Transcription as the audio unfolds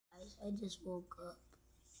I just woke up.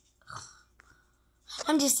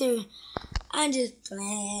 I'm just serious. I'm just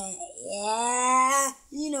playing. Yeah.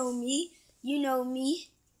 You know me. You know me.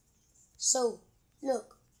 So,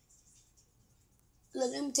 look.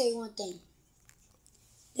 Look, let me tell you one thing.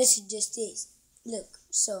 This is just this. Look,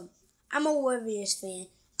 so, I'm a Warriors fan.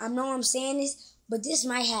 I know I'm saying this, but this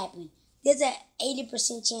might happen. There's an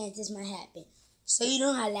 80% chance this might happen. So, you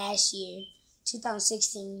know how last year,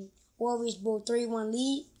 2016, Warriors blew 3-1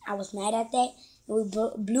 lead. I was mad at that. And we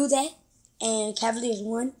blew that. And Cavaliers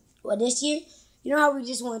won. Well, this year, you know how we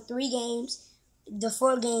just won 3 games? The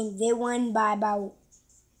 4th game, they won by about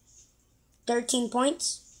 13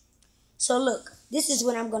 points. So, look. This is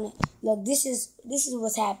what I'm going to... Look, this is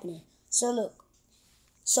what's happening. So, look.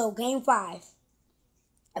 So, game 5.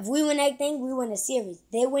 If we win that thing, we win the series.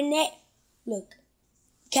 They win that. Look.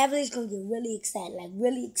 Cavaliers going to get really excited. Like,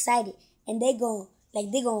 really excited. And they're going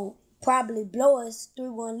to probably blow us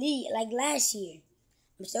 3-1 lead like last year.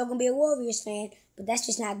 I'm still going to be a Warriors fan, but that's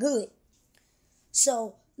just not good.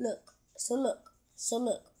 So, look. So,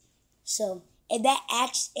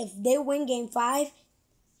 if they win game 5,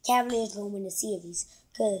 Cavaliers going to win the series.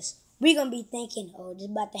 Because we're going to be thinking, oh, this is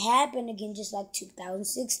about to happen again just like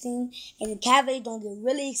 2016. And the Cavaliers going to get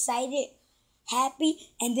really excited, happy,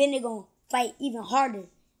 and then they're going to fight even harder.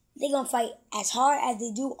 They're going to fight as hard as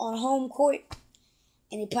they do on home court,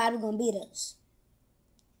 and they're probably going to beat us.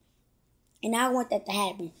 And I want that to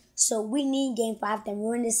happen. So we need game 5 to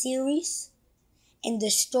win the series and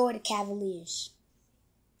destroy the Cavaliers.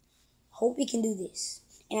 Hope we can do this.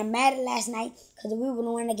 And I'm mad at last night because if we would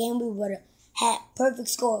have won the game, we would have had perfect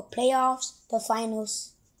score. Playoffs, the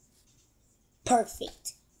finals.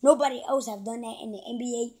 Perfect. Nobody else have done that in the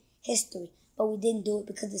NBA history. But we didn't do it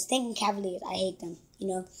because the stinking Cavaliers, I hate them, you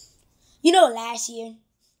know. You know, last year,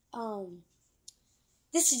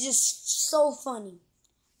 this is just so funny.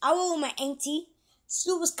 I was with my auntie.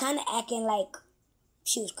 She was kind of acting like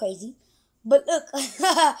she was crazy. But look,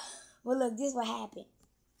 this is what happened.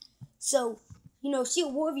 So, you know, she a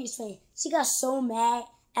Warriors fan. She got so mad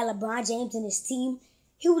at LeBron James and his team.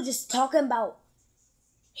 He was just talking about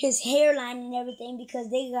his hairline and everything because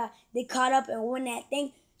they caught up and won that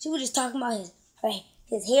thing. She was just talking about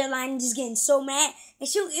his hairline and just getting so mad. And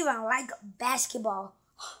she was even like basketball.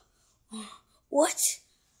 What?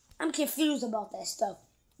 I'm confused about that stuff.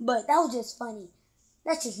 But that was just funny.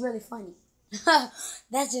 That's just really funny.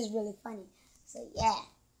 That's just really funny. So, yeah.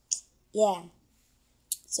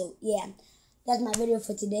 So, yeah. That's my video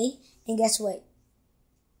for today. And guess what?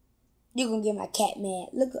 You're going to get my cat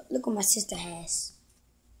mad. Look what my sister has.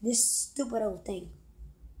 This stupid old thing.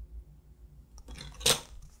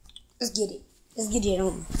 Let's get it. Let's get it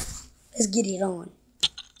on. Let's get it on.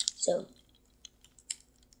 So.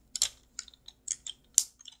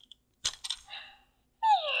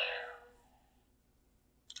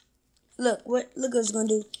 Look what it's going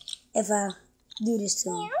to do if I do this to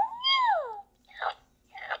him.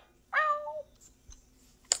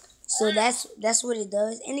 So that's what it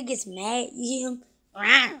does. And it gets mad. You hear him?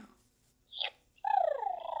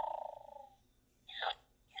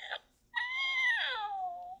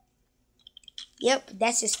 Yep,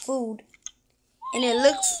 that's his food. And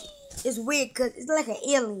it's weird because it's like an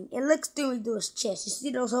alien. It looks through his chest. You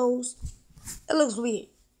see those holes? It looks weird.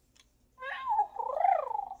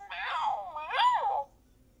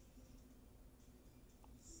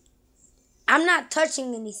 I'm not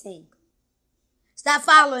touching anything. Stop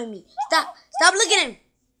following me. Stop looking at me.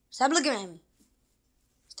 Stop looking at me.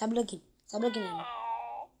 Stop looking at me.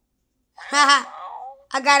 Haha.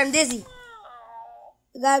 I got him dizzy.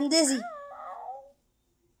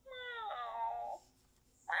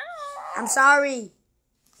 I'm sorry.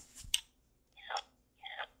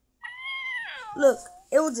 Look,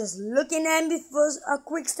 it was just looking at me for a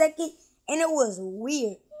quick second, and it was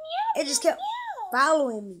weird. It just kept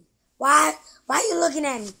following me. Why are you looking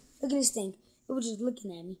at me? Look at this thing. It was just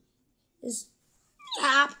looking at me. Just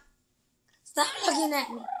stop looking at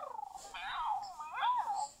me.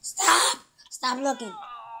 Stop looking.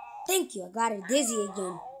 Thank you. I got it dizzy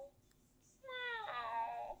again.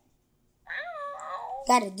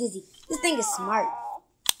 Got it dizzy. This thing is smart.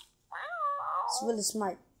 It's really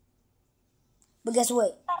smart. But guess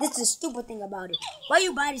what? This is the stupid thing about it. Why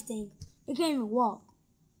you buy this thing? It can't even walk.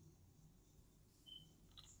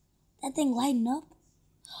 That thing lighting up?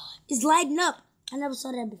 It's lighting up. I never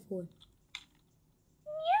saw that before.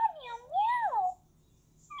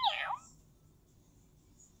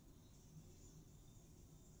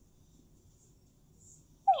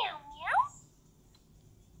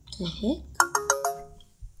 The heck?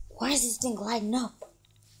 Why is this thing lighting up?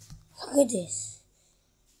 Look at this.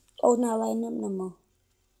 Oh, it's not lighting up no more.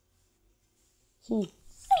 Meow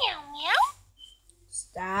meow.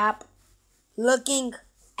 Stop looking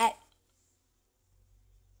at.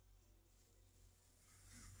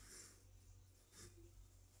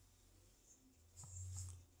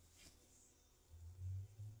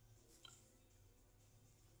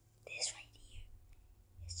 This right here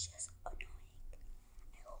is just annoying.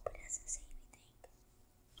 I hope it doesn't say anything.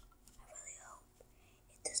 I really hope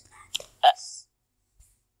it does not.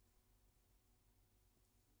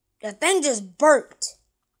 The thing just burped.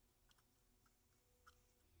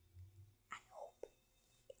 I hope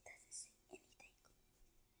it doesn't say anything.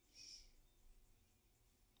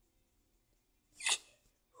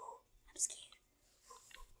 I'm scared.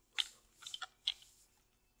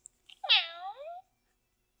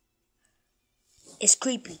 It's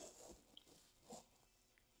creepy.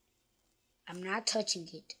 I'm not touching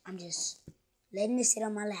it. I'm just letting it sit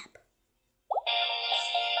on my lap.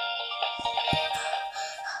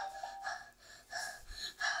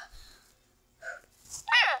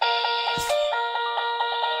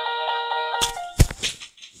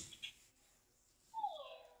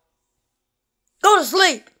 Go to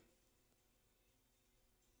sleep.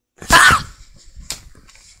 Ah!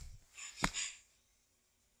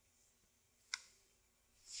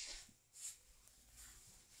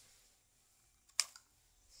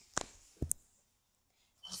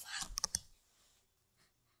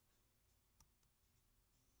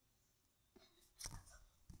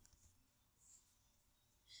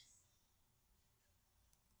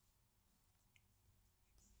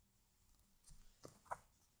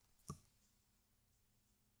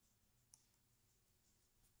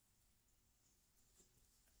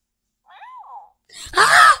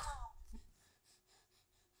 Ah!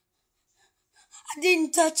 I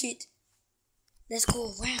didn't touch it. Let's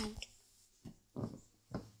go around.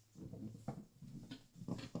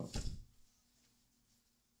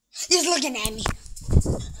 He's looking at me.